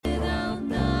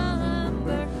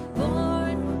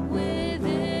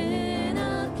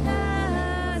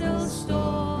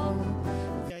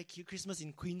Christmas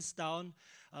in Queenstown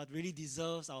really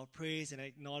deserves our praise and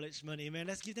acknowledgement. Amen.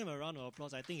 Let's give them a round of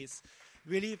applause. I think it's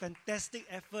really fantastic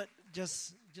effort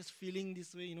just feeling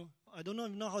this way, I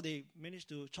don't know how they managed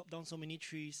to chop down so many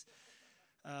trees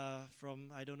from,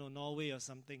 Norway or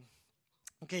something.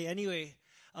 Okay, anyway,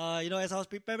 as I was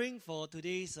preparing for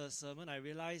today's sermon, I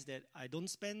realized that I don't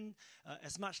spend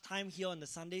as much time here on the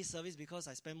Sunday service because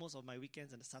I spend most of my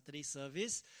weekends on the Saturday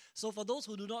service. So for those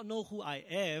who do not know who I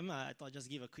am, I thought I'd just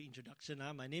give a quick introduction.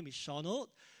 My name is Shaunold.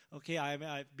 Okay,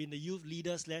 I've been the youth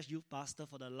leader / youth pastor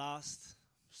for the last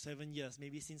 7 years,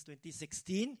 maybe since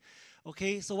 2016.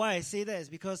 Okay, so why I say that is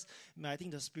because I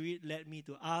think the Spirit led me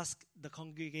to ask the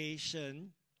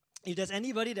congregation if there's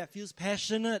anybody that feels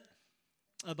passionate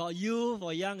about youth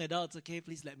or young adults, okay,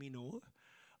 please let me know.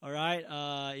 All right,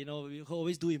 we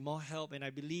always do it more help, and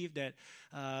I believe that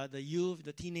the youth,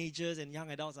 the teenagers, and young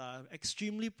adults are an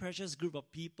extremely precious group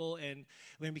of people, and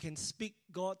when we can speak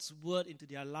God's word into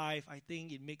their life, I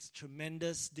think it makes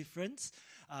tremendous difference,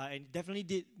 and it definitely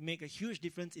did make a huge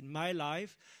difference in my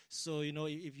life. So,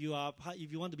 if you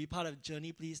want to be part of the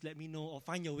journey, please let me know, or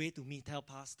find your way to me. Tell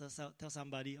pastor, tell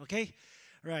somebody, okay?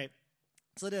 Right.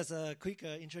 So there's a quick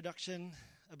introduction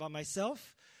about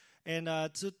myself. And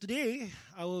so today,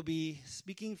 I will be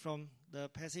speaking from the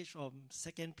passage from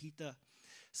 2 Peter.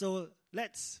 So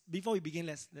before we begin,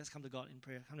 let's come to God in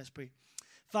prayer. Let's pray.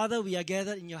 Father, we are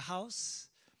gathered in your house,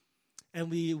 and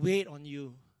we wait on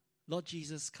you. Lord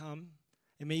Jesus, come,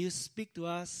 and may you speak to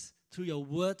us through your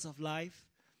words of life.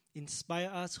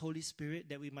 Inspire us, Holy Spirit,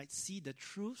 that we might see the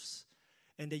truths,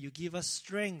 and that you give us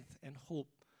strength and hope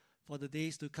for the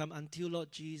days to come until,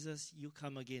 Lord Jesus, you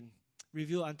come again.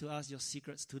 Reveal unto us your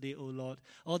secrets today, O Lord.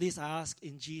 All this I ask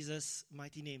in Jesus'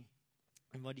 mighty name.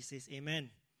 And what he says,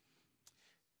 amen.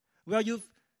 Well, you've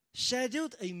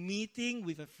scheduled a meeting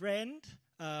with a friend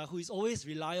who is always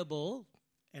reliable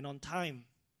and on time.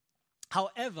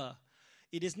 However,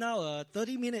 it is now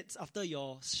 30 minutes after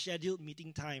your scheduled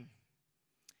meeting time.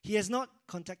 He has not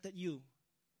contacted you.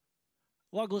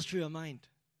 What goes through your mind?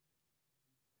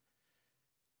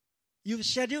 You've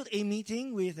scheduled a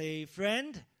meeting with a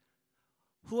friend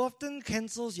who often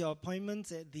cancels your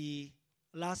appointments at the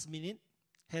last minute,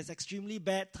 has extremely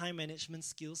bad time management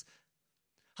skills.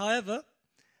 However,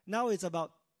 now it's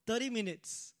about 30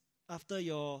 minutes after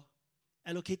your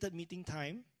allocated meeting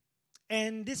time,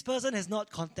 and this person has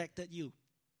not contacted you.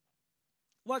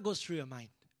 What goes through your mind?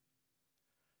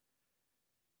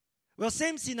 Well,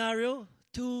 same scenario,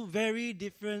 two very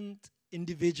different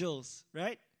individuals,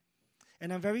 right?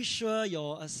 And I'm very sure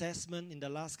your assessment in the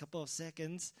last couple of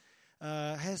seconds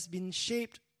has been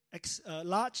shaped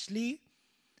largely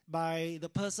by the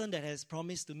person that has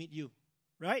promised to meet you,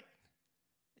 right?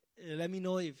 Let me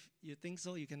know if you think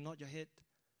so. You can nod your head.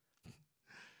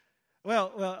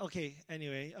 Well, okay.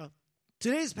 Anyway,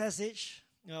 today's passage,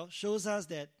 shows us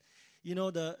that,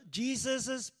 the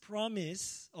Jesus's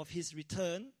promise of his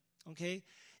return, okay,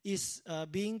 is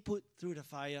being put through the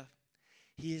fire.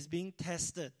 He is being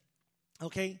tested.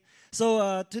 Okay,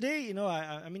 so today,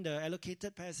 the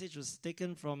allocated passage was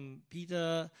taken from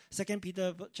 2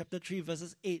 Peter chapter 3,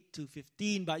 verses 8 to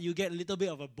 15, but you get a little bit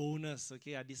of a bonus,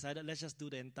 okay? I decided let's just do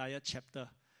the entire chapter.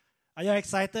 Are you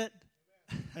excited?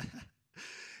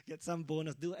 Get some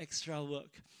bonus, do extra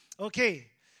work. Okay,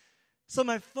 so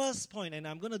my first point, and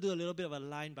I'm going to do a little bit of a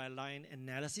line-by-line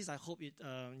analysis. I hope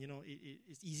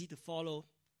it's easy to follow.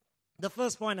 The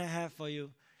first point I have for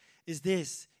you is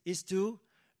to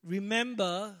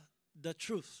remember the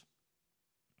truth.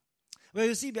 Well,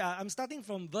 you see, I'm starting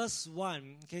from verse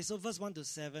 1. Okay, so verse 1 to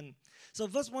 7. So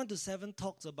verse 1 to 7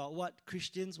 talks about what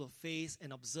Christians will face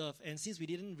and observe. And since we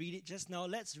didn't read it just now,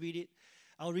 let's read it.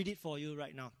 I'll read it for you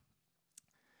right now.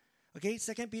 Okay,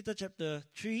 2 Peter chapter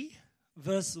 3,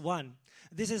 verse 1.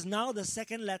 This is now the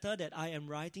second letter that I am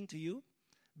writing to you.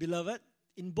 Beloved,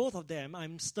 in both of them,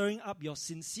 I'm stirring up your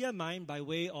sincere mind by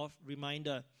way of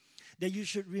reminder, that you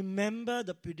should remember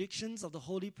the predictions of the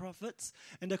holy prophets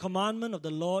and the commandment of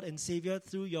the Lord and Savior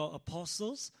through your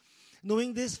apostles,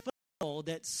 knowing this first of all,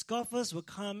 that scoffers will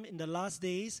come in the last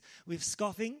days with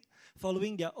scoffing,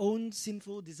 following their own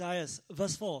sinful desires.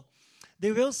 Verse 4,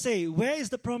 they will say, where is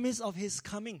the promise of his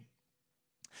coming?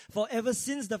 For ever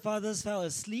since the fathers fell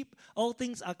asleep, all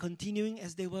things are continuing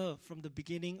as they were from the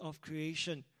beginning of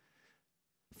creation.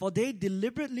 For they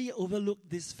deliberately overlooked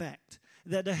this fact,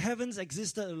 that the heavens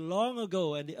existed long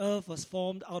ago and the earth was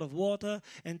formed out of water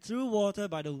and through water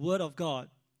by the word of God.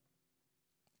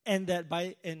 And that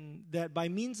by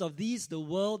means of these the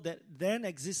world that then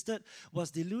existed was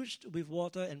deluged with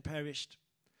water and perished.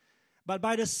 But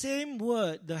by the same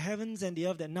word the heavens and the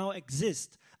earth that now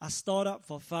exist are stored up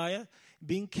for fire,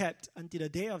 being kept until the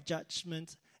day of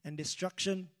judgment and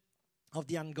destruction of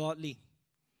the ungodly.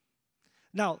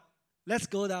 Now, let's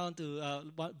go down to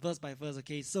verse by verse,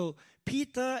 okay? So,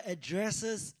 Peter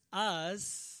addresses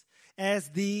us as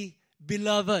the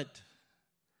beloved.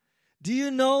 Do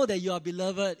you know that you are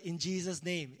beloved in Jesus'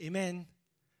 name? Amen.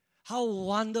 How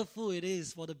wonderful it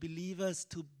is for the believers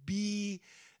to be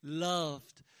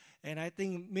loved. And I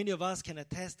think many of us can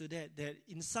attest to that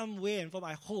in some way and form,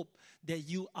 I hope that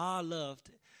you are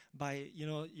loved by,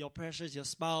 your precious, your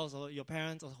spouse or your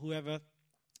parents or whoever.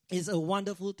 It's a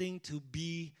wonderful thing to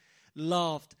be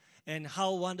loved, and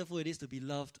how wonderful it is to be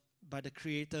loved by the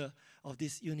creator of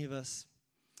this universe.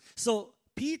 So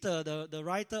Peter, the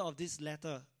writer of this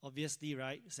letter, obviously,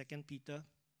 right, 2 Peter,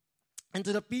 and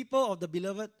to the people of the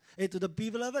beloved, to the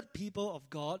beloved people of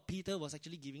God, Peter was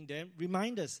actually giving them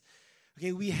reminders.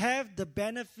 Okay, we have the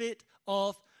benefit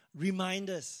of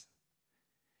reminders.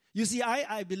 You see,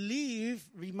 I believe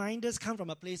reminders come from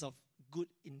a place of good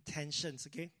intentions,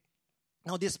 okay?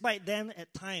 Now, despite them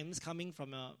at times coming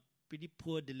from a pretty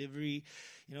poor delivery,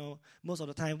 most of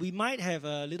the time, we might have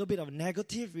a little bit of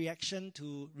negative reaction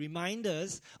to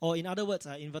reminders, or in other words,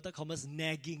 inverted commas,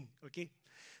 nagging, okay?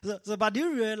 But do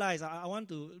you realize, I want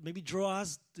to maybe draw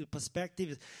us to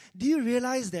perspective, do you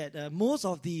realize that most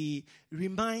of the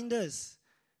reminders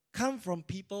come from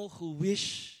people who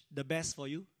wish the best for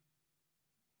you?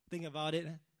 Think about it,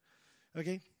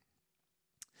 okay?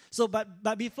 So,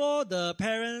 but before the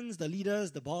parents, the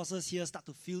leaders, the bosses here start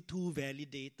to feel too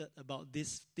validated about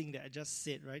this thing that I just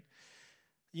said, right?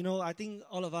 I think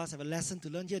all of us have a lesson to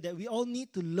learn here, that we all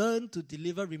need to learn to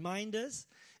deliver reminders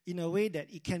in a way that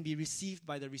it can be received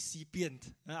by the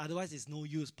recipient. Otherwise, it's no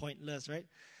use, pointless, right?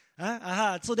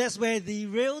 So that's where the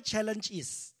real challenge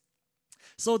is.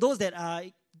 So those that are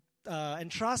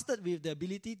entrusted with the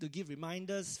ability to give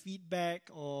reminders, feedback,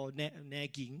 or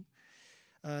nagging,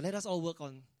 let us all work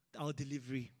on our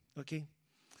delivery, okay?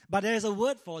 But there is a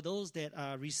word for those that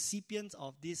are recipients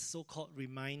of these so-called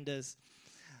reminders.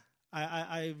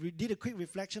 I did a quick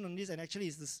reflection on this, and actually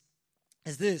it's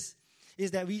this,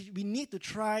 is that we need to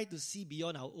try to see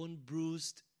beyond our own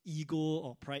bruised ego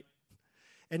or pride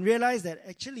and realize that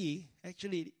actually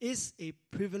it is a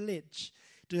privilege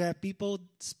to have people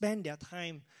spend their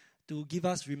time to give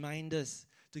us reminders,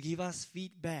 to give us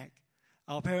feedback.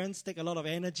 Our parents take a lot of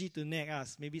energy to nag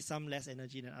us, maybe some less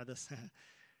energy than others.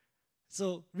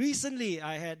 So recently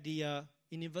I had the,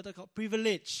 in inverted commas,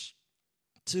 privilege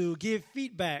to give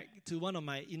feedback to one of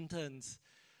my interns.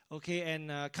 Okay,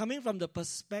 and coming from the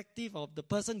perspective of the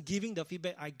person giving the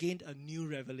feedback, I gained a new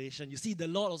revelation. You see, the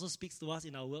Lord also speaks to us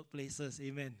in our workplaces.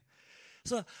 Amen.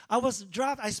 So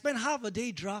I spent half a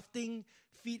day drafting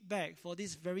feedback for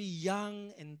this very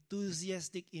young,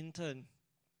 enthusiastic intern.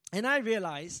 And I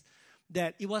realized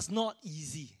that it was not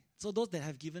easy. So those that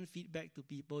have given feedback to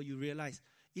people, you realize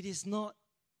it is not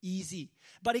easy.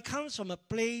 But it comes from a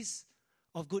place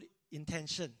of good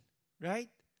intention, right?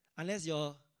 Unless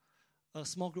you're a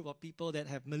small group of people that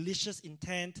have malicious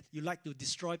intent, you like to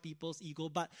destroy people's ego.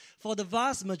 But for the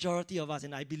vast majority of us,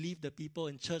 and I believe the people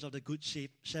in Church of the Good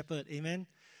Shepherd, amen,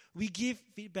 we give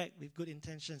feedback with good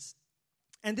intentions.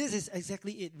 And this is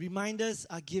exactly it. Reminders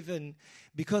are given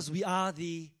because we are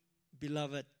the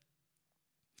beloved.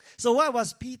 So what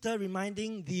was Peter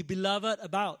reminding the beloved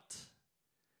about?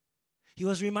 He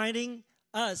was reminding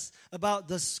us about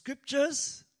the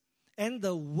scriptures and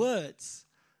the words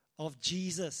of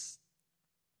Jesus.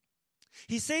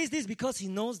 He says this because he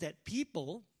knows that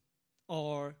people,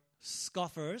 or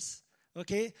scoffers,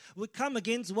 okay, would come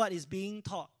against what is being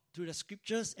taught through the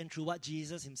scriptures and through what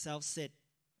Jesus himself said.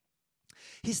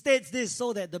 He states this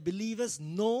so that the believers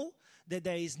know that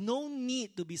there is no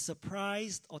need to be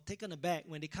surprised or taken aback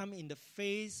when they come in the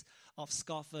face of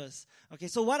scoffers. Okay,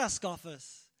 so what are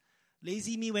scoffers?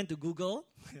 Lazy me went to Google,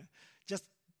 just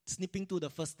snipping to the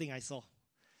first thing I saw.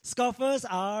 Scoffers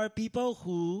are people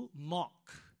who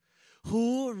mock,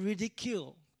 who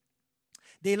ridicule.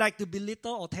 They like to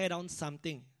belittle or tear down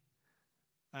something.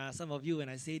 Some of you, when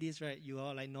I say this, right, you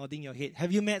are like nodding your head.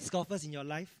 Have you met scoffers in your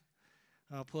life?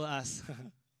 Oh, poor us.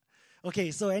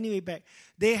 Okay, so anyway, back.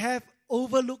 They have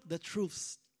overlooked the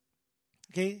truths,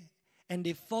 okay, and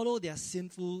they follow their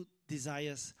sinful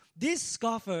desires. These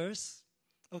scoffers,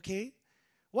 okay,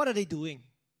 what are they doing?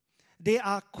 They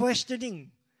are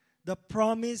questioning the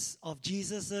promise of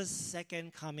Jesus'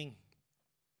 second coming,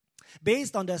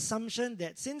 based on the assumption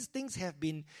that since things have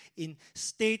been in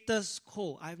status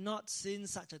quo, I've not seen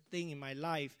such a thing in my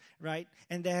life, right?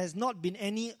 And there has not been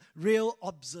any real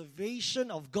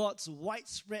observation of God's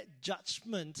widespread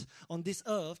judgment on this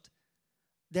earth,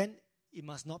 then it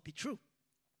must not be true.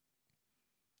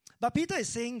 But Peter is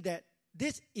saying that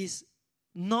this is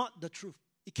not the truth.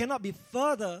 It cannot be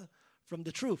further from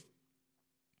the truth.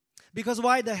 Because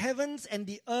why? The heavens and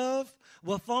the earth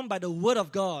were formed by the word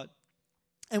of God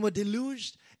and were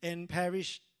deluged and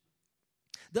perished.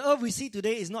 The earth we see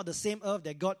today is not the same earth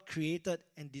that God created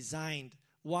and designed.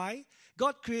 Why?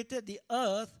 God created the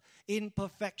earth in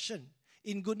perfection,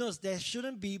 in goodness. There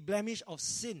shouldn't be blemish of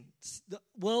sin. The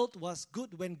world was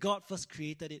good when God first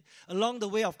created it. Along the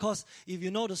way, of course, if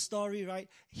you know the story, right?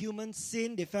 Humans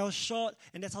sinned, they fell short,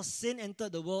 and that's how sin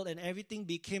entered the world, and everything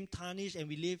became tarnished, and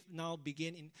we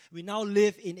now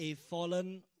live in a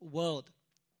fallen world.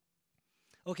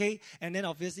 Okay, and then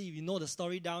obviously, if you know the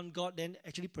story down, God then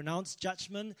actually pronounced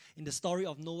judgment in the story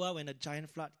of Noah when a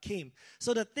giant flood came.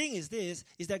 So the thing is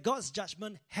that God's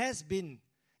judgment has been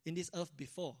in this earth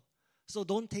before. So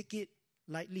don't take it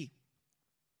lightly.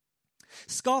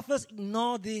 Scoffers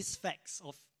ignore these facts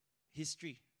of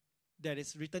history that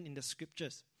is written in the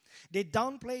scriptures. They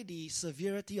downplay the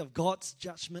severity of God's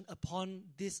judgment upon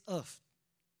this earth.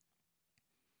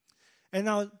 And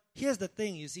now, here's the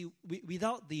thing, you see,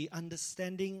 without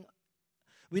understanding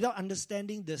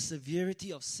the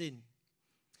severity of sin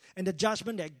and the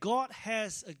judgment that God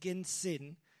has against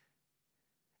sin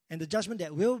and the judgment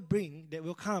that will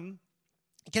come,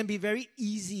 it can be very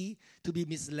easy to be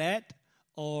misled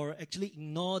or actually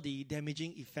ignore the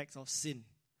damaging effects of sin.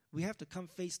 We have to come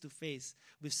face to face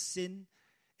with sin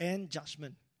and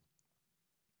judgment.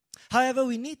 However,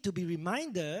 we need to be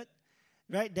reminded,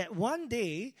 right, that one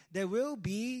day there will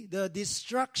be the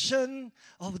destruction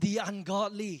of the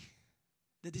ungodly.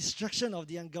 The destruction of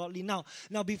the ungodly. Now,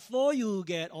 before you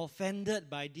get offended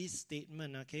by this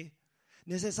statement, okay,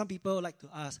 there's some people like to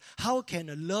ask, how can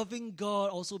a loving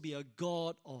God also be a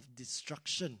God of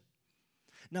destruction?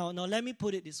 Now let me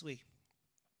put it this way.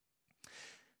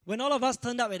 When all of us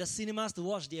turned up at the cinemas to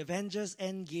watch the Avengers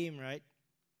Endgame, right,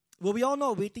 were we all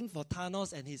not waiting for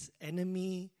Thanos and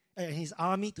his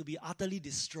army to be utterly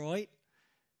destroyed?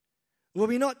 Were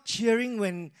we not cheering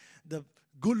when the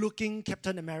good-looking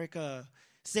Captain America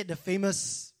said the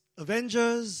famous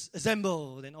Avengers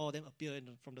assemble, then all of them appear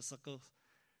from the circles,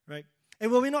 right?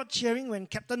 And were we not cheering when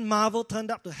Captain Marvel turned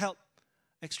up to help?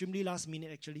 Extremely last minute,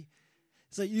 actually.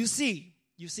 So you see,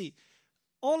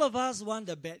 all of us want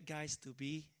the bad guys to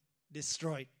be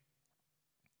destroyed.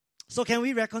 So can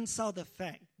we reconcile the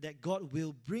fact that God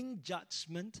will bring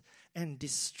judgment and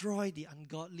destroy the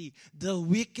ungodly, the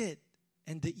wicked,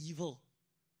 and the evil?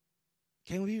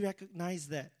 Can we recognize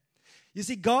that? You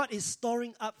see, God is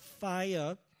storing up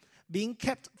fire being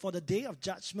kept for the day of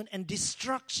judgment and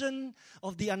destruction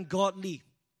of the ungodly.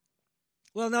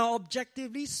 Well, now,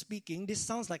 objectively speaking, this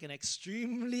sounds like an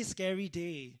extremely scary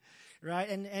day, right?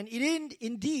 And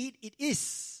indeed, it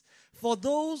is for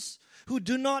those who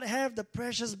do not have the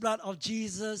precious blood of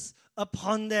Jesus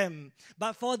upon them,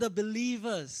 but for the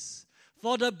believers,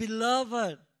 for the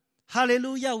beloved.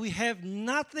 Hallelujah, we have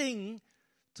nothing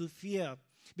to fear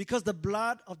because the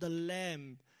blood of the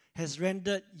Lamb has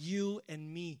rendered you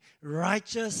and me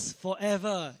righteous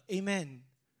forever. Amen.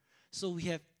 So we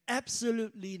have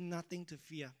absolutely nothing to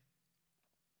fear.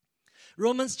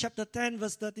 Romans chapter 10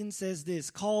 verse 13 says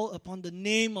this, call upon the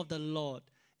name of the Lord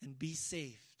and be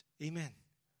saved. Amen.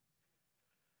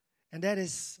 And that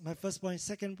is my first point.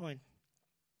 Second point.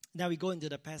 Now we go into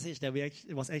the passage that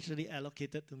was actually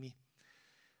allocated to me.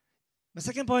 My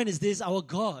second point is this, our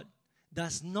God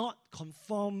does not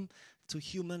conform to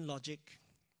human logic.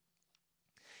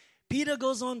 Peter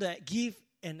goes on to give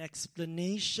an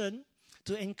explanation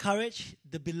to encourage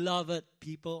the beloved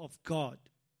people of God.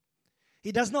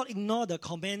 He does not ignore the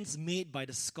comments made by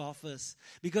the scoffers,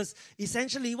 because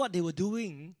essentially what they were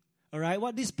doing, all right,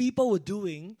 what these people were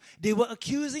doing, they were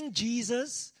accusing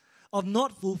Jesus of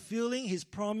not fulfilling his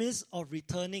promise of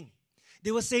returning.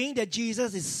 They were saying that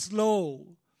Jesus is slow,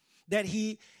 that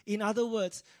in other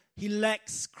words, he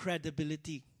lacks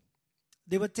credibility.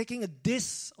 They were taking a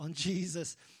diss on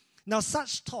Jesus. Now,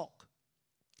 such talk,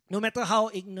 no matter how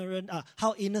ignorant,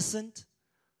 how innocent,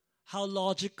 how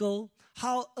logical,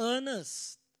 how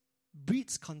earnest,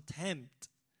 breeds contempt.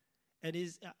 And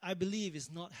I believe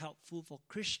is not helpful for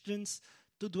Christians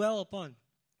to dwell upon.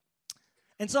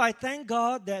 And so I thank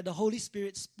God that the Holy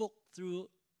Spirit spoke through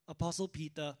Apostle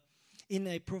Peter in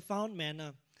a profound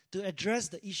manner to address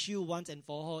the issue once and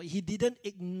for all. He didn't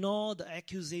ignore the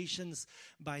accusations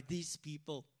by these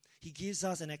people. He gives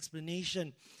us an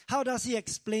explanation. How does he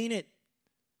explain it?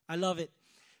 I love it.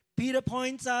 Peter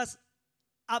points us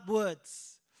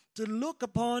upwards to look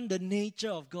upon the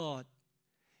nature of God.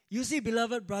 You see,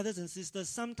 beloved brothers and sisters,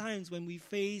 sometimes when we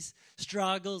face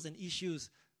struggles and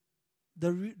issues,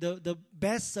 the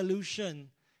best solution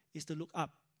is to look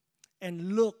up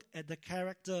and look at the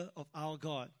character of our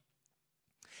God.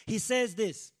 He says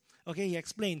this, okay, he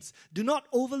explains, do not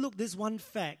overlook this one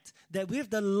fact, that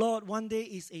with the Lord 1 day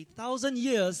is 1,000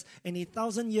 years, and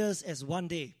 1,000 years as 1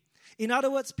 day. In other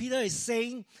words, Peter is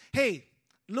saying, hey,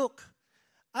 look,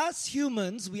 as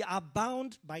humans, we are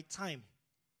bound by time.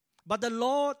 But the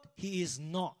Lord, He is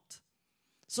not.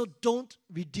 So don't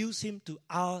reduce Him to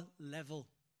our level.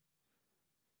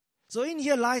 So in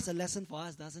here lies a lesson for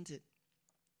us, doesn't it?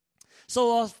 So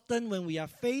often when we are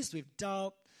faced with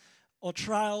doubt or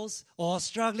trials or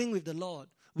struggling with the Lord,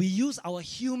 we use our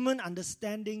human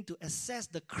understanding to assess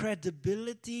the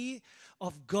credibility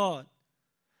of God.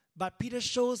 But Peter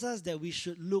shows us that we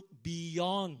should look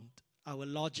beyond our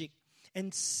logic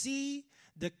and see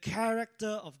the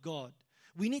character of God.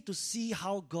 We need to see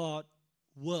how God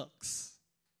works.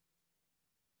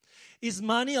 Is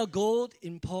money or gold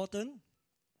important?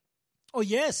 Oh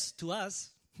yes, to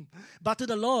us. But to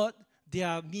the Lord, they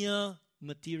are mere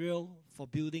material for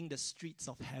building the streets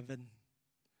of heaven.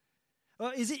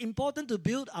 Well, is it important to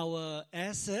build our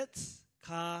assets,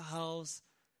 car, house?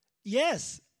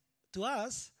 Yes, to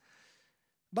us.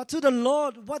 But to the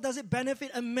Lord, what does it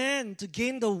benefit a man to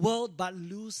gain the world but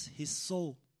lose his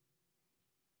soul?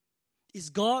 Is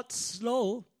God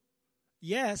slow?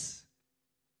 Yes,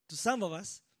 to some of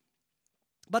us.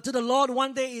 But to the Lord,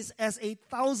 1 day is as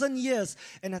 1,000 years,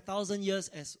 and 1,000 years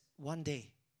as 1 day.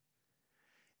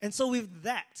 And so with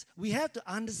that, we have to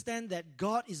understand that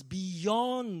God is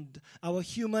beyond our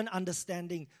human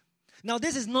understanding. Now,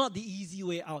 this is not the easy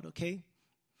way out, okay?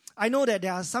 I know that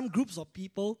there are some groups of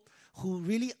people who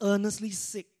really earnestly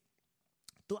seek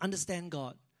to understand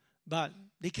God, but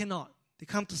they cannot. They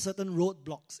come to certain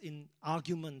roadblocks in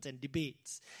arguments and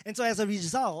debates. And so as a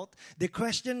result, they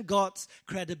question God's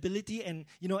credibility, and,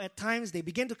 at times they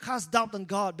begin to cast doubt on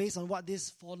God based on what this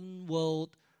fallen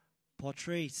world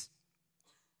portrays.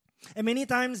 And many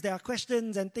times there are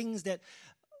questions and things that,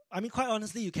 quite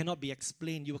honestly, you cannot be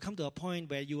explained. You will come to a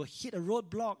point where you will hit a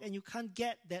roadblock and you can't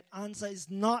get that answer. It's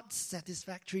not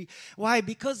satisfactory. Why?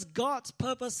 Because God's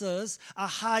purposes are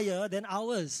higher than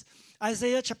ours.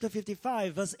 Isaiah chapter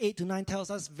 55, verse 8 to 9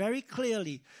 tells us very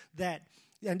clearly that,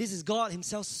 and this is God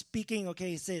Himself speaking,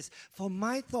 okay, He says, "For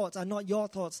my thoughts are not your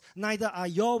thoughts, neither are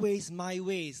your ways my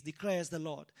ways, declares the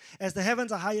Lord. As the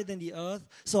heavens are higher than the earth,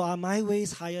 so are my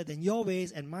ways higher than your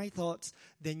ways, and my thoughts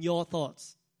than your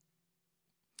thoughts."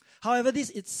 However, this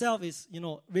itself is,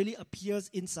 really appears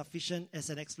insufficient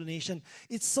as an explanation.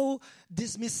 It's so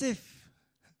dismissive.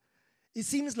 It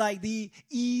seems like the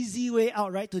easy way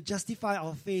out, right, to justify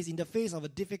our faith in the face of a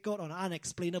difficult or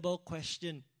unexplainable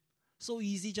question. So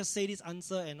easy, just say this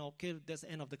answer and okay, that's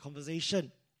the end of the conversation.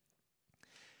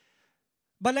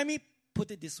 But let me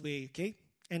put it this way, okay?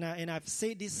 And I've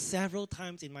said this several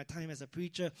times in my time as a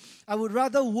preacher. I would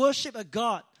rather worship a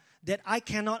God that I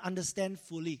cannot understand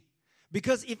fully.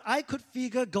 Because if I could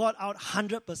figure God out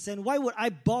 100%, why would I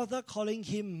bother calling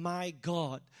Him my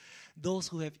God? Those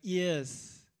who have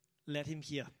ears, let him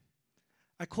hear.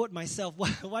 I quote myself,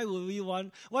 why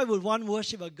would one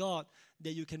worship a God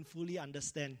that you can fully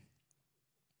understand?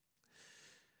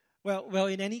 Well,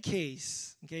 in any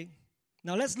case, okay,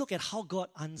 now let's look at how God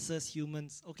answers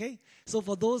humans, okay? So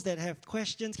for those that have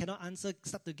questions, cannot answer,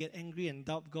 start to get angry and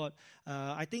doubt God,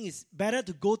 I think it's better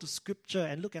to go to Scripture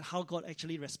and look at how God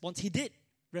actually responds. He did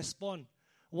respond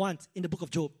once in the book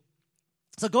of Job.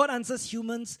 So God answers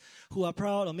humans who are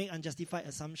proud or make unjustified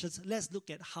assumptions. Let's look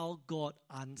at how God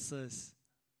answers.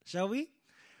 Shall we?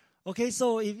 Okay,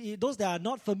 so if those that are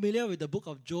not familiar with the book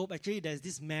of Job, actually there's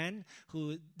this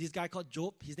guy called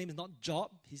Job. His name is not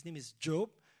Job. His name is Job.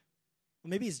 Or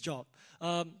maybe it's Job.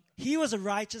 He was a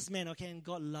righteous man, okay, and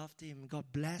God loved him. God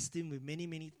blessed him with many,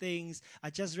 many things. I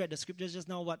just read the scriptures just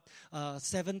now,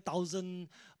 7,000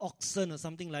 oxen or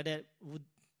something like that.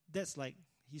 That's like,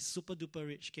 he's super duper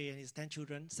rich, okay, and he's 10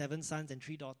 children, 7 sons and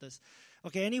 3 daughters.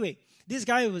 Okay, anyway, this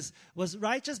guy was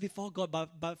righteous before God,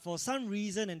 but for some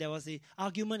reason, and there was an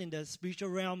argument in the spiritual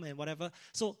realm and whatever,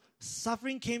 so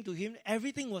suffering came to him,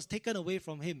 everything was taken away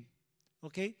from him,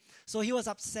 okay? So he was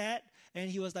upset, and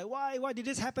he was like, why did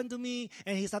this happen to me?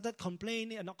 And he started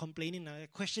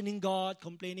questioning God,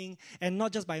 complaining, and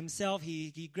not just by himself,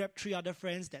 he grabbed 3 other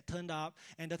friends that turned up,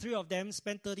 and the 3 of them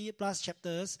spent 30 plus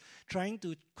chapters trying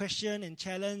to question and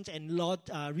challenge and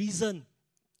reason,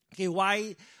 okay,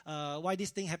 why this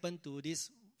thing happened to this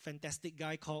fantastic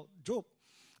guy called Job.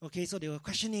 Okay, so they were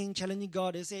questioning, challenging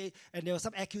God. They say, and there were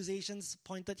some accusations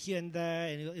pointed here and there,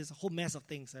 and it's a whole mess of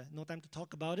things. No time to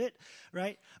talk about it,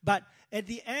 right? But at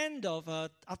the end of,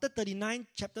 after 39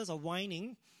 chapters of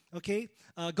whining, okay,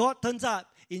 God turns up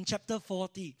in chapter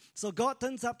 40. So God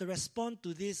turns up to respond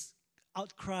to this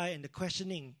outcry and the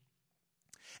questioning.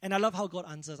 And I love how God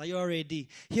answers. Are you all ready?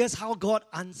 Here's how God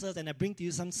answers, and I bring to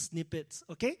you some snippets,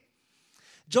 okay?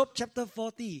 Job chapter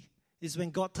 40 is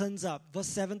when God turns up. Verse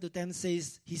 7 to 10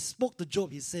 says, he spoke to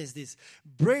Job, he says this,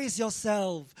 brace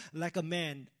yourself like a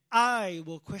man. I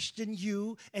will question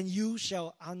you, and you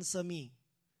shall answer me.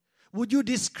 Would you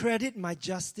discredit my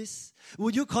justice?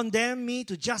 Would you condemn me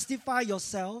to justify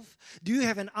yourself? Do you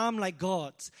have an arm like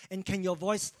God's? And can your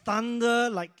voice thunder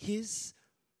like His?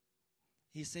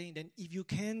 He's saying, then if you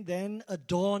can, then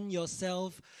adorn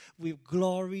yourself with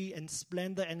glory and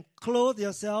splendor and clothe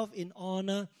yourself in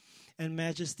honor and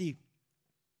majesty.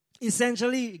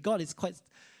 Essentially, God is quite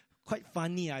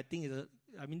funny. I think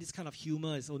this kind of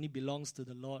humor only belongs to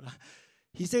the Lord.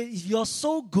 He said, if you're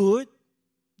so good,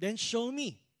 then show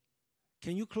me.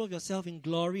 Can you clothe yourself in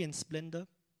glory and splendor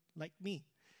like me?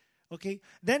 Okay.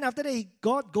 Then after that,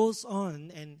 God goes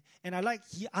on and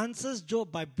he answers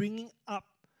Job by bringing up,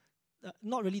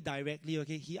 not really directly,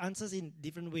 okay. He answers in a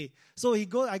different way. So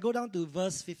I go down to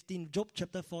verse 15, Job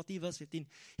chapter 40, verse 15.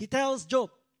 He tells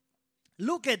Job,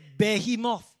 look at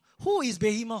Behemoth. Who is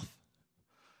Behemoth?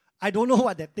 I don't know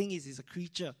what that thing is. It's a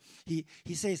creature. He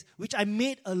says, which I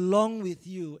made along with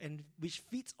you and which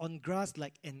feeds on grass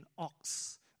like an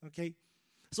ox. Okay.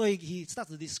 So he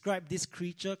starts to describe this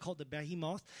creature called the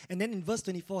Behemoth. And then in verse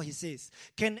 24 he says,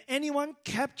 can anyone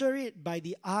capture it by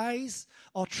the eyes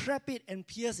or trap it and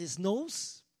pierce its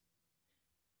nose?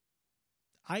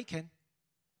 I can.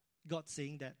 God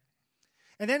saying that.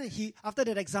 And then after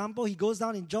that example, he goes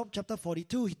down in Job chapter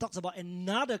 42. He talks about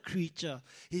another creature.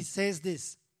 He says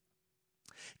this.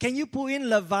 Can you pull in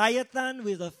Leviathan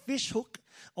with a fish hook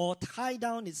or tie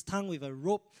down its tongue with a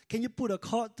rope? Can you put a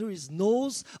cord through its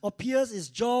nose or pierce its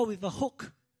jaw with a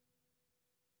hook?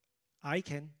 I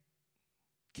can.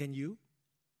 Can you?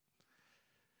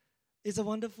 It's a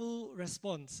wonderful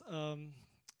response.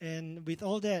 And with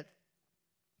all that,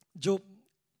 Job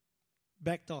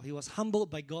backed off. He was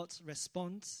humbled by God's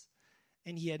response,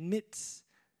 and he admits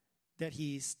that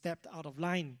he stepped out of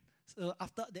line. So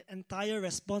after the entire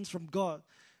response from God,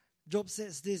 Job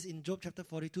says this in Job chapter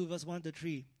 42, verse 1 to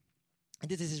 3.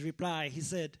 And this is his reply. He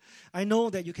said, I know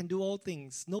that you can do all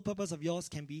things. No purpose of yours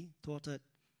can be thwarted.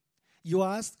 You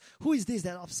asked, who is this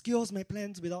that obscures my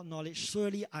plans without knowledge?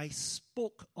 Surely I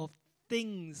spoke of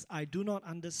things I do not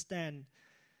understand,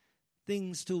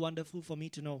 things too wonderful for me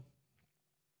to know.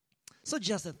 So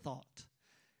just a thought.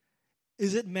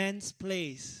 Is it man's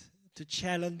place to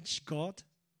challenge God?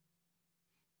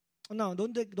 No,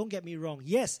 don't get me wrong.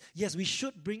 Yes, we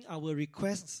should bring our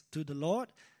requests to the Lord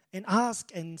and ask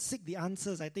and seek the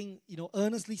answers. I think,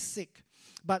 earnestly seek.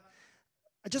 But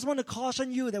I just want to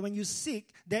caution you that when you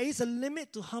seek, there is a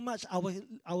limit to how much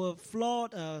our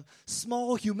flawed,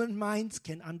 small human minds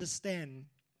can understand.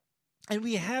 And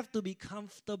we have to be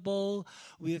comfortable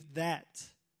with that.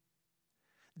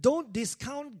 Don't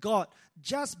discount God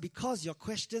just because your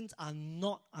questions are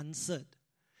not answered.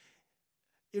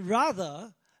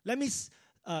 Rather, let me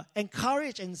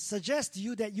encourage and suggest to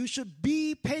you that you should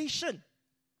be patient.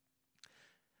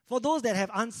 For those that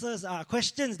have answers,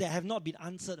 questions that have not been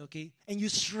answered, okay, and you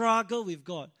struggle with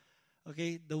God,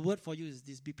 okay, the word for you is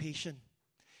this: be patient.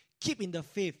 Keep in the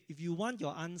faith. If you want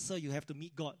your answer, you have to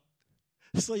meet God.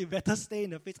 So you better stay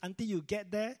in the faith until you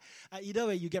get there. Either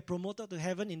way, you get promoted to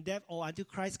heaven in death, or until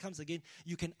Christ comes again,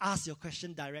 you can ask your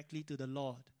question directly to the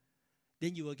Lord.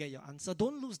 Then you will get your answer.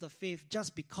 Don't lose the faith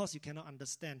just because you cannot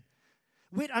understand.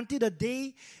 Wait until the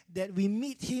day that we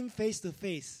meet Him face to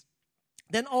face.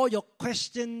 Then all your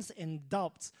questions and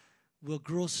doubts will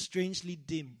grow strangely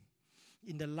dim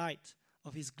in the light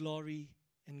of His glory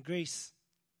and grace.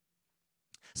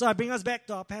 So I bring us back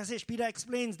to our passage. Peter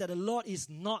explains that the Lord is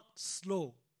not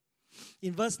slow.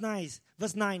 In verse 9,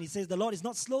 he says, the Lord is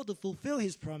not slow to fulfill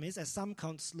His promise, as some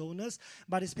count slowness,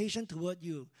 but is patient toward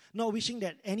you, not wishing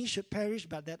that any should perish,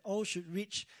 but that all should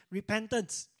reach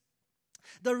repentance.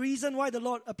 The reason why the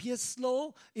Lord appears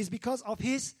slow is because of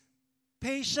His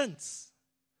patience.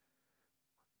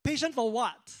 Patient for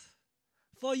what?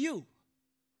 For you,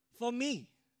 for me,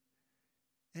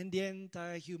 and the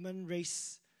entire human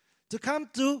race to come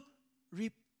to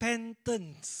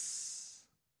repentance.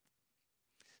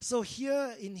 So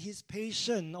here in His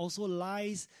patience also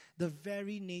lies the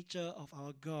very nature of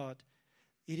our God.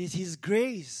 It is His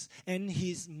grace and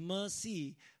His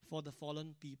mercy for the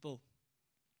fallen people.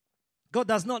 God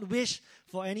does not wish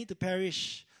for any to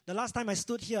perish. The last time I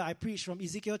stood here, I preached from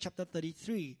Ezekiel chapter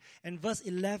 33, and verse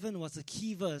 11 was the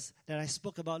key verse that I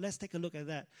spoke about. Let's take a look at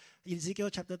that. Ezekiel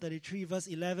chapter 33, verse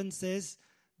 11 says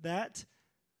that,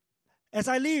 as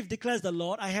I live, declares the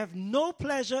Lord, I have no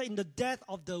pleasure in the death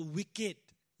of the wicked.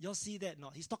 Y'all see that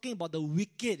not? He's talking about the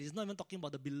wicked. He's not even talking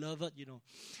about the beloved,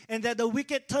 And that the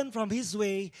wicked turn from his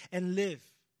way and live.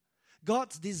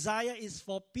 God's desire is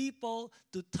for people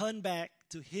to turn back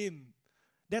to him.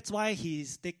 That's why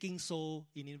he's taking so,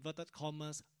 in inverted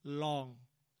commas, long.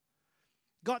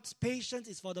 God's patience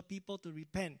is for the people to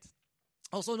repent,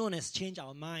 also known as change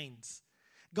our minds.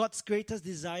 God's greatest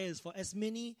desire is for as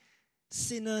many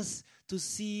sinners to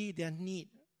see their need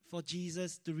for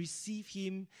Jesus, to receive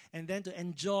him, and then to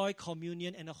enjoy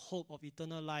communion and a hope of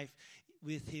eternal life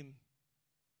with him.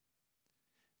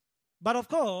 But of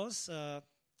course,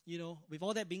 with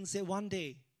all that being said, one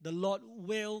day the Lord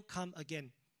will come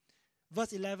again.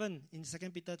 Verse 11 in 2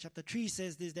 Peter chapter 3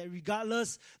 says this, that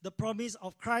regardless, the promise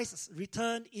of Christ's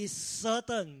return is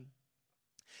certain.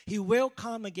 He will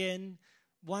come again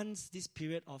once this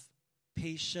period of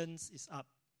patience is up.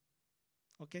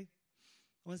 Okay?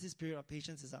 Once this period of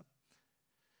patience is up.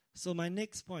 So my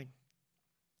next point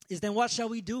is then what shall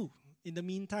we do in the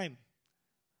meantime?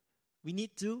 We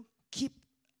need to keep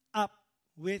up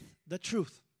with the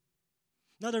truth.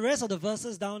 Now the rest of the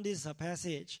verses down this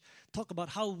passage talk about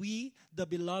how we, the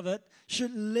beloved,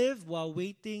 should live while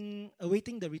awaiting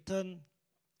the return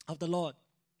of the Lord.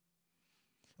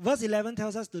 Verse 11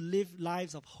 tells us to live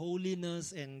lives of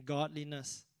holiness and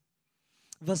godliness.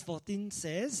 Verse 14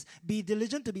 says, be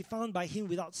diligent to be found by him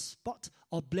without spot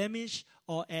or blemish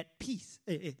or at peace.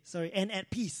 And at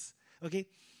peace. Okay?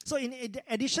 So in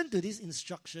addition to these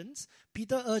instructions,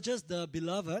 Peter urges the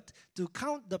beloved to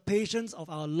count the patience of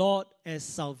our Lord as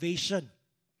salvation.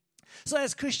 So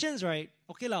as Christians, right,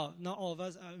 not all of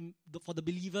us, for the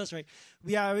believers, right,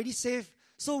 we are already saved.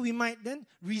 So we might then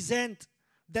resent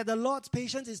that the Lord's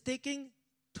patience is taking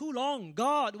too long.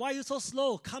 God, why are you so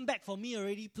slow? Come back for me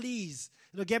already, please.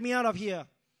 Get me out of here.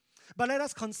 But let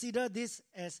us consider this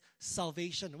as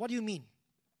salvation. What do you mean?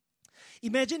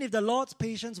 Imagine if the Lord's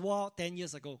patience were 10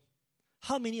 years ago.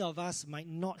 How many of us might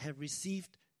not have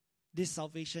received this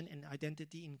salvation and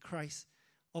identity in Christ,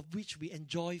 of which we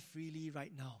enjoy freely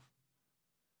right now?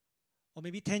 Or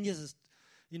maybe 10 years is,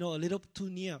 a little too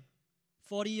near.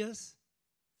 40 years,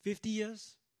 50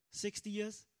 years, 60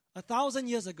 years, 1,000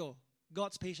 years ago,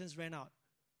 God's patience ran out.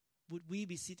 Would we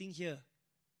be sitting here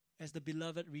as the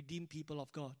beloved, redeemed people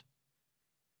of God?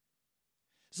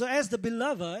 So as the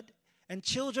beloved and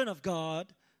children of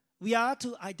God, we are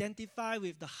to identify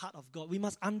with the heart of God. We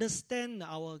must understand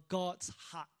our God's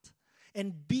heart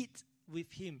and beat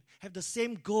with him, have the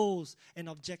same goals and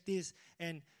objectives,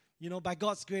 and by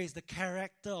God's grace, the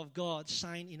character of God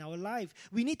shine in our life.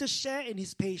 We need to share in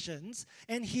his patience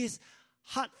and his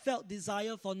heartfelt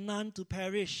desire for none to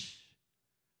perish.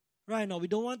 Right now, we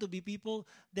don't want to be people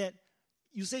that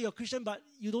you say you're Christian, but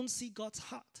you don't see God's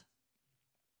heart.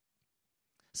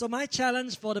 So my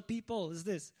challenge for the people is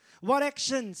this. What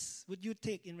actions would you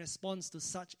take in response to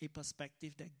such a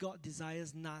perspective that God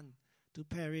desires none to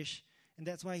perish? And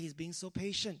that's why he's being so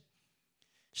patient.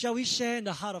 Shall we share in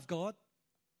the heart of God?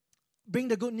 Bring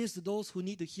the good news to those who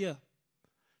need to hear.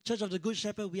 Church of the Good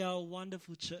Shepherd, we are a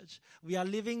wonderful church. We are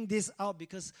living this out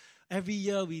because every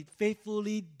year we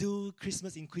faithfully do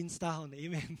Christmas in Queenstown.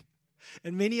 Amen.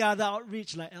 And many other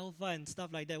outreach like Alpha and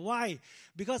stuff like that. Why?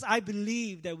 Because I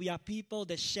believe that we are people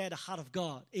that share the heart of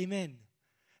God. Amen.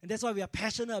 And that's why we are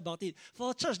passionate about it.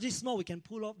 For a church this small, we can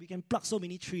pluck so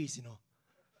many trees,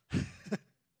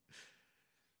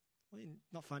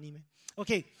 Not funny, man.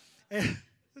 Okay.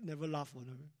 Never laugh.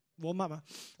 Warm up.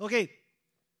 Okay.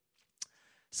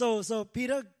 So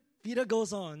Peter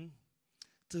goes on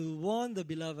to warn the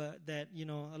beloved that,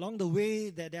 along the way,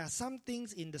 that there are some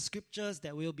things in the scriptures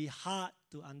that will be hard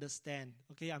to understand.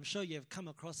 Okay, I'm sure you have come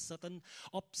across certain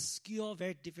obscure,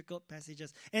 very difficult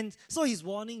passages. And so he's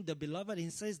warning the beloved. He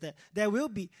says that there will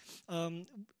be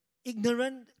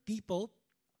ignorant people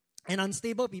and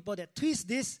unstable people that twist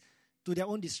this to their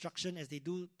own destruction as they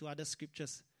do to other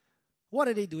scriptures. What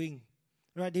are they doing?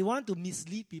 Right? They want to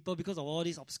mislead people because of all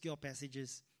these obscure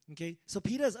passages. Okay, so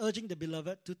Peter is urging the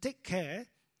beloved to take care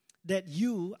that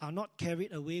you are not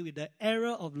carried away with the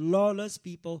error of lawless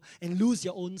people and lose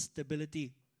your own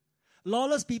stability.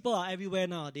 Lawless people are everywhere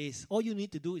nowadays. All you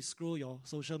need to do is scroll your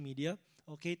social media,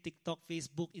 okay, TikTok,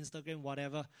 Facebook, Instagram,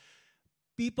 whatever.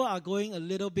 People are going a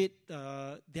little bit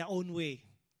their own way,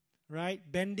 right?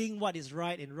 Bending what is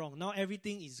right and wrong. Now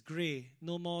everything is gray.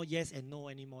 No more yes and no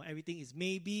anymore. Everything is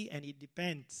maybe and it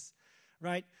depends,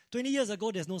 right? 20 years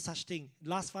ago, there's no such thing.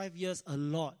 Last 5 years, a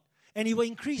lot. And it will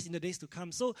increase in the days to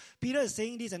come. So Peter is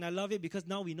saying this, and I love it because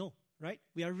now we know, right?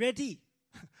 We are ready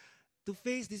to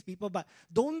face these people. But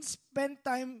don't spend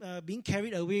time being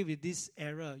carried away with this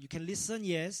error. You can listen,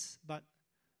 yes, but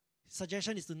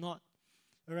suggestion is to not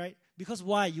All right? Because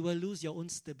why? You will lose your own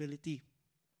stability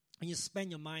when you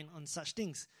spend your mind on such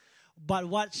things. But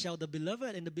what shall the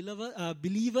beloved and the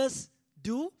believers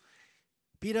do?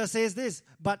 Peter says this,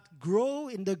 but grow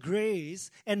in the grace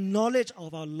and knowledge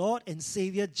of our Lord and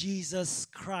Savior Jesus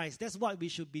Christ. That's what we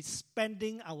should be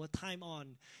spending our time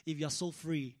on if you're so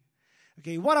free.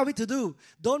 Okay, what are we to do?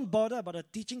 Don't bother about the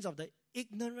teachings of the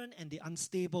ignorant and the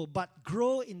unstable, but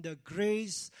grow in the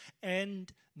grace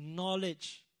and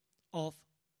knowledge of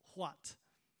what?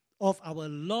 Of our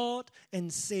Lord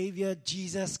and Savior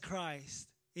Jesus Christ.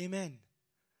 Amen.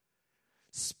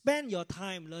 Spend your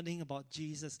time learning about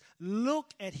Jesus.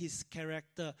 Look at his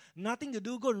character. Nothing to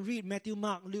do, go and read Matthew,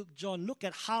 Mark, Luke, John. Look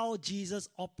at how Jesus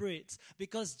operates.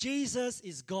 Because Jesus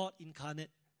is God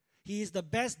incarnate. He is the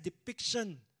best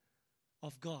depiction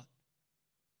of God.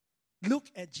 Look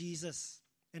at Jesus.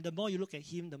 And the more you look at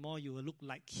him, the more you will look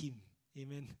like him.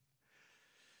 Amen.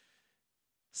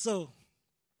 So,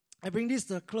 I bring this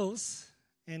to a close.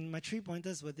 And my 3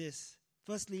 pointers were this.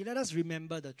 Firstly, let us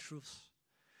remember the truth.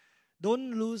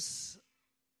 Don't lose,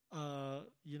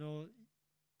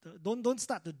 don't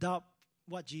start to doubt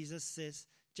what Jesus says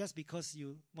just because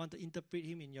you want to interpret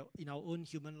him in our own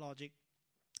human logic.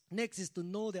 Next is to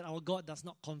know that our God does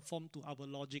not conform to our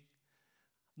logic,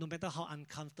 no matter how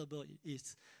uncomfortable it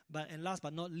is. And last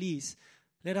but not least,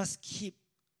 let us keep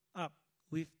up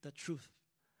with the truth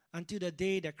until the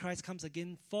day that Christ comes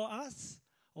again for us,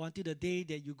 or until the day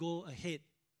that you go ahead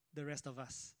the rest of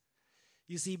us.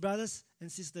 You see, brothers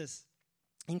and sisters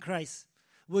in Christ,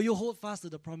 will you hold fast to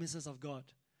the promises of God?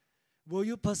 Will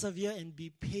you persevere and be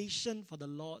patient for the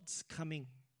Lord's coming?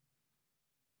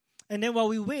 And then while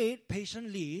we wait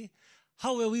patiently,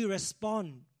 how will we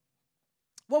respond?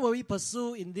 What will we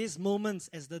pursue in these moments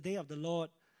as the day of the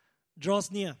Lord draws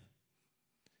near?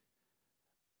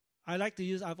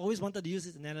 I've always wanted to use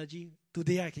this analogy.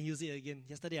 Today I can use it again.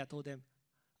 Yesterday I told them,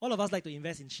 all of us like to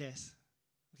invest in shares.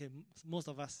 Okay, most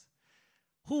of us.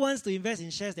 Who wants to invest in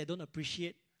shares that don't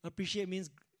appreciate? Appreciate means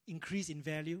increase in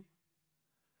value.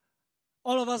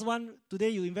 All of us want, today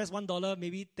you invest $1,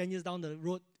 maybe 10 years down the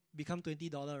road, become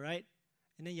 $20, right?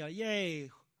 And then you're, yay,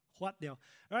 what now?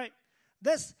 Right?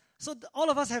 All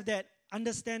of us have that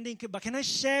understanding. But can I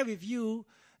share with you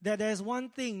that there's one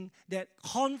thing that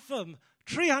confirm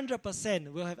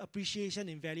 300% will have appreciation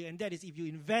in value, and that is if you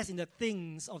invest in the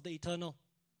things of the eternal.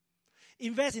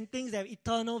 Invest in things that have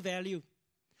eternal value.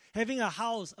 Having a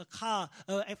house, a car,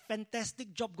 a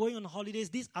fantastic job, going on holidays,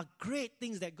 these are great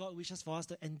things that God wishes for us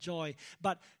to enjoy.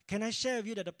 But can I share with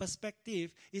you that the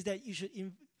perspective is that you should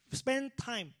spend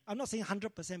time, I'm not saying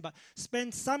 100%, but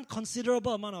spend some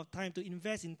considerable amount of time to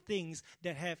invest in things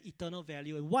that have eternal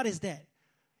value. And what is that?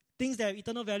 Things that have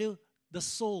eternal value, the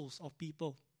souls of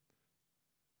people.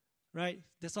 Right?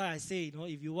 That's why I say,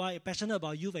 if you are passionate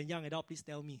about youth and young adult, please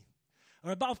tell me. All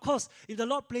right, but of course, if the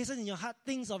Lord places in your heart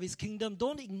things of his kingdom,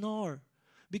 don't ignore.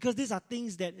 Because these are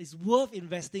things that is worth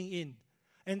investing in.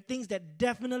 And things that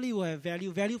definitely will have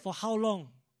value. Value for how long?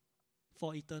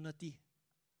 For eternity.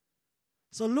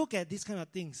 So look at these kind of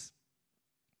things.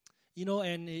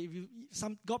 And if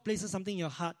God places something in your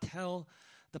heart, tell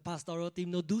the pastoral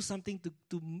team, do something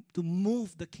to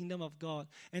move the kingdom of God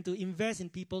and to invest in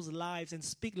people's lives and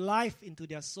speak life into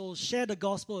their souls. Share the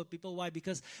gospel with people. Why?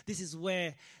 Because this is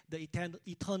where the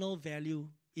eternal value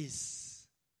is.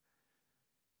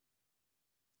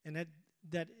 And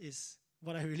that is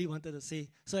what I really wanted to say.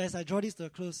 So as I draw this to a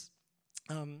close,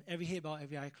 every head bowed,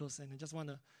 every eye closed, and I just want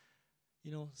to,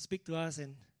 speak to us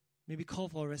and maybe call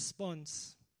for a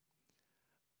response.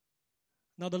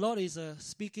 Now the Lord is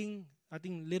speaking, I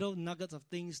think, little nuggets of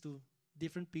things to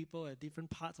different people at different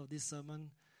parts of this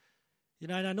sermon.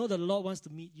 And I know the Lord wants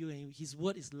to meet you, and his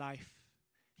word is life.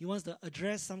 He wants to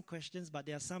address some questions, but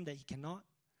there are some that he cannot,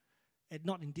 and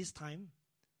not in this time.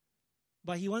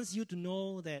 But he wants you to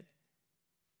know that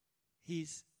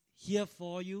he's here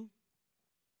for you,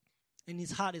 and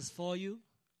his heart is for you,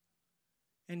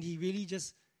 and he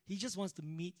just wants to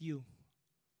meet you,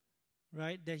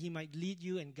 right? That he might lead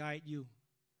you and guide you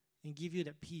and give you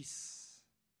that peace.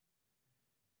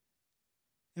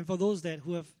 And for those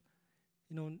who have,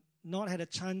 not had a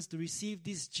chance to receive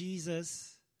this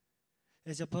Jesus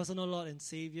as your personal Lord and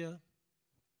Savior,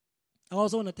 I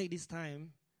also want to take this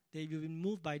time that if you've been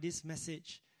moved by this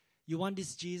message, you want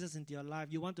this Jesus into your life,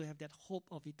 you want to have that hope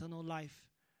of eternal life,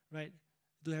 right?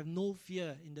 To have no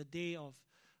fear in the day of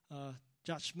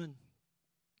judgment.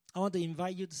 I want to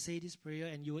invite you to say this prayer,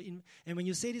 and when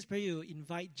you say this prayer, you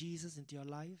invite Jesus into your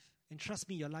life. And trust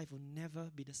me, your life will never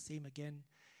be the same again.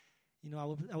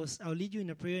 I'll lead you in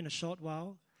a prayer in a short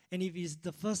while. And if it's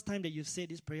the first time that you've said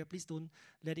this prayer, please don't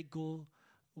let it go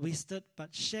wasted,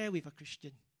 but share with a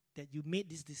Christian that you made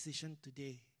this decision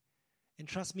today. And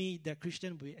trust me, that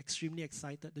Christian will be extremely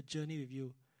excited to journey with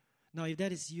you. Now, if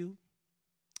that is you,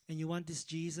 and you want this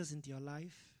Jesus into your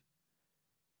life,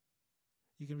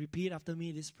 you can repeat after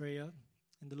me this prayer,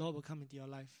 and the Lord will come into your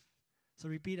life. So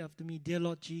repeat after me. Dear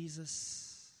Lord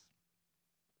Jesus,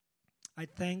 I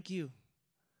thank you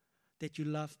that you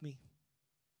love me,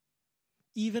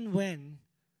 even when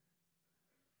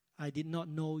I did not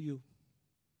know you.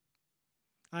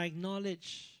 I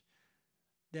acknowledge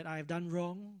that I have done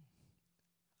wrong.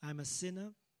 I'm a sinner.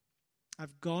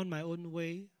 I've gone my own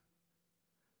way.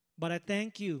 But I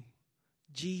thank you,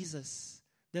 Jesus,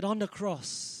 that on the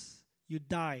cross you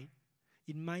died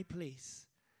in my place,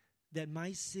 that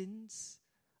my sins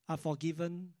are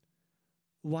forgiven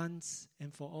once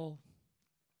and for all.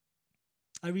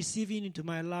 I receive you into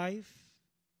my life,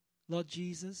 Lord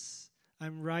Jesus.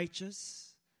 I'm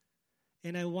righteous,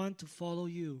 and I want to follow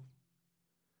you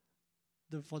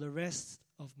for the rest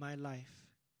of my life.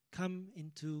 Come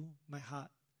into my heart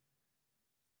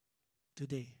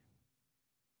today.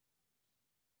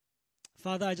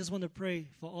 Father, I just want to pray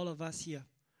for all of us here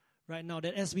right now,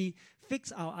 that as we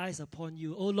fix our eyes upon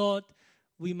you, oh Lord,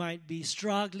 we might be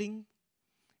struggling,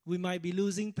 we might be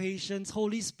losing patience.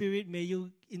 Holy Spirit, may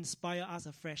you inspire us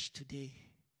afresh today,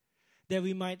 that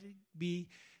we might be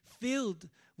filled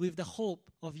with the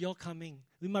hope of your coming.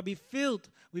 We might be filled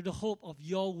with the hope of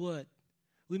your word.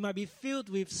 We might be filled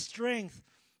with strength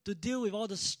to deal with all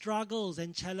the struggles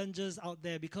and challenges out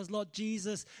there, because, Lord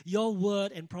Jesus, your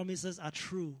word and promises are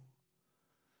true.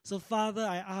 So, Father,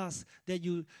 I ask that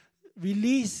you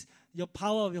release your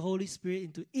power of your Holy Spirit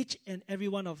into each and every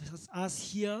one of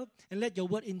us here, and let your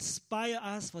word inspire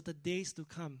us for the days to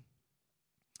come,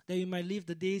 that we might live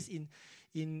the days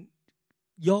in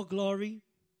your glory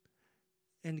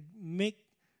and make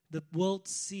the world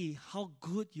see how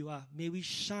good you are. May we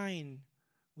shine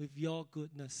with your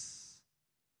goodness.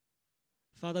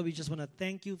 Father, we just want to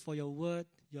thank you for your word,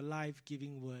 your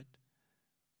life-giving word.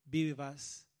 Be with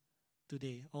us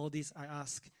today. All this I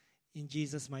ask in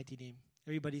Jesus' mighty name.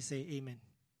 Everybody say amen.